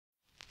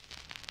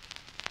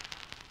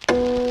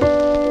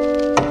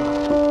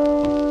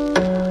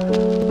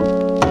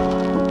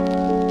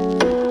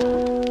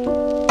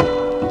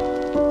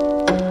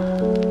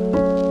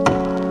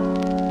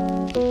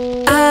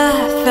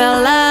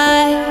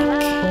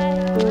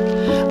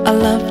a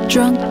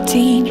love-drunk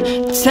teen,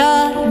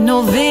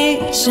 tunnel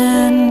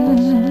vision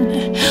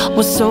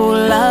was so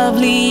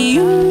lovely.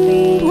 You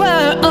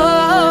were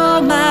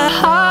all my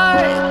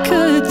heart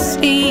could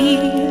see.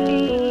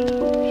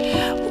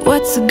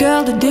 What's a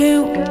girl to do?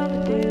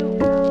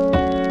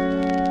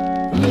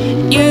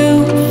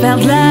 You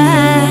felt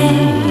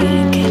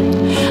like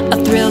a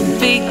thrill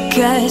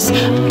because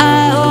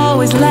I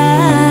always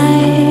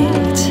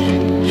liked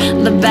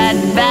the bad,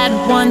 bad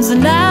ones,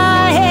 and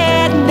I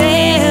had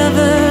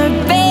never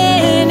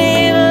been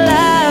in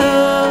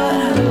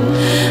love.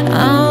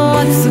 Oh,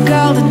 what's a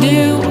girl to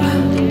do?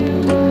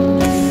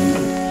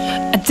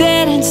 I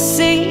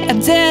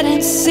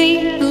didn't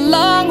see the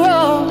long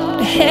road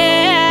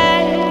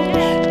ahead,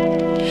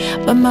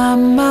 but my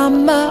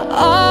mama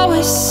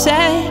always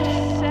said,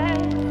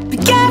 be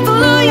careful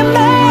who you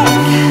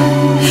make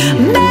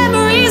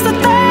memories of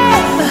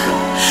them,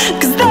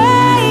 'cause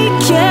they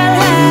can't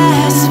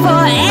last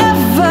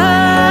forever.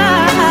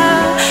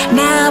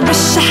 Now I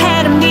wish I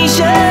had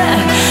amnesia,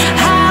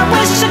 I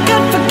wish I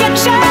could forget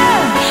you.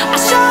 I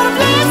should have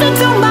listened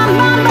to my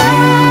mama,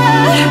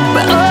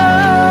 but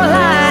all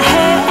I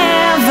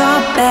have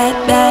are bad,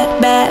 bad,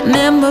 bad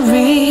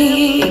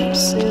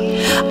memories.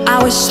 I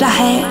wish I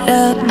had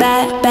a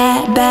bad,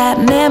 bad, bad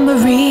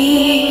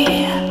memory,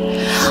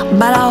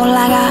 but all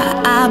I got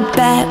are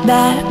bad,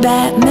 bad,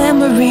 bad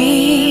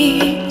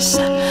memories.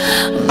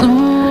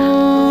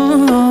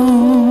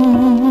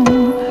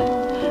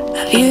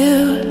 Of you.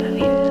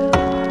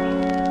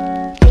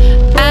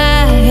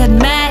 I had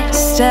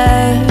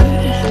mastered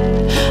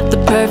the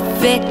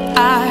perfect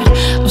art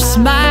of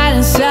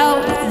smiling so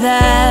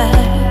that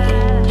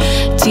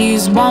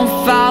tears won't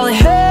fall. It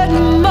hurt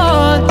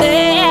more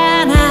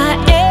than I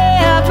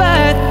ever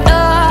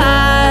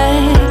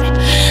thought.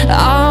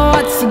 Oh,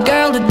 what's a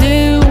girl to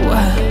do?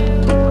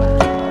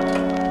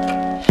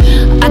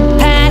 I'd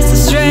pass a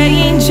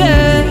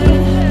stranger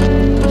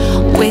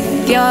with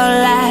your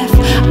laugh.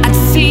 I'd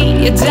see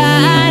you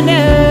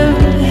diner.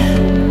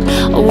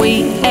 We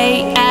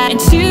ate out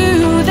to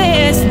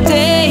this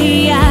day.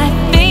 I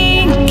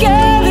think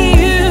of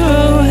you.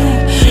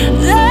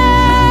 Oh,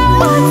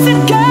 what's a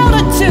girl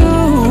to do?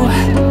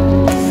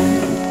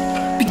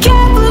 Be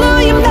careful who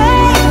you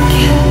make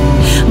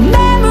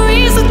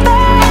memories of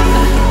them,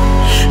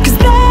 'cause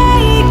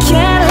they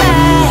can't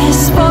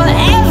last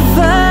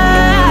forever.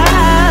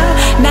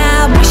 Now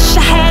I wish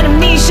I had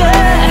amnesia,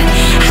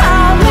 I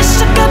wish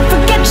I could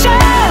forget you.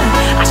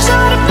 I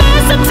should have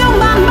listened to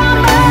my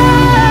mama,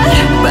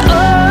 but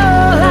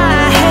all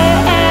I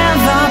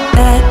have are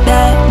bad,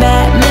 bad,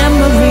 bad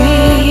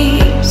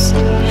memories.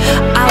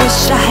 I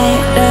wish I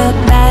had a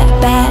bad,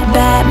 bad,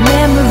 bad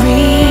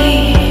memory,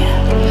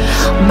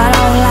 but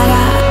all I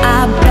got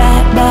are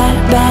bad, bad,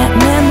 bad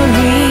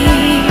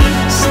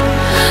memories.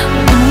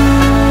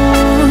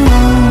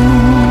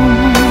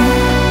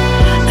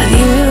 Of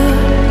you.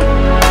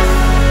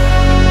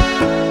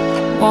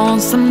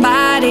 Won't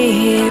somebody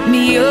hit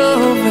me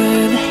over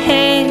the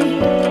head?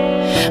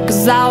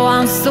 'Cause I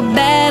want so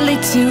badly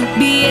to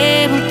be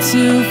able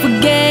to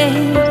forget.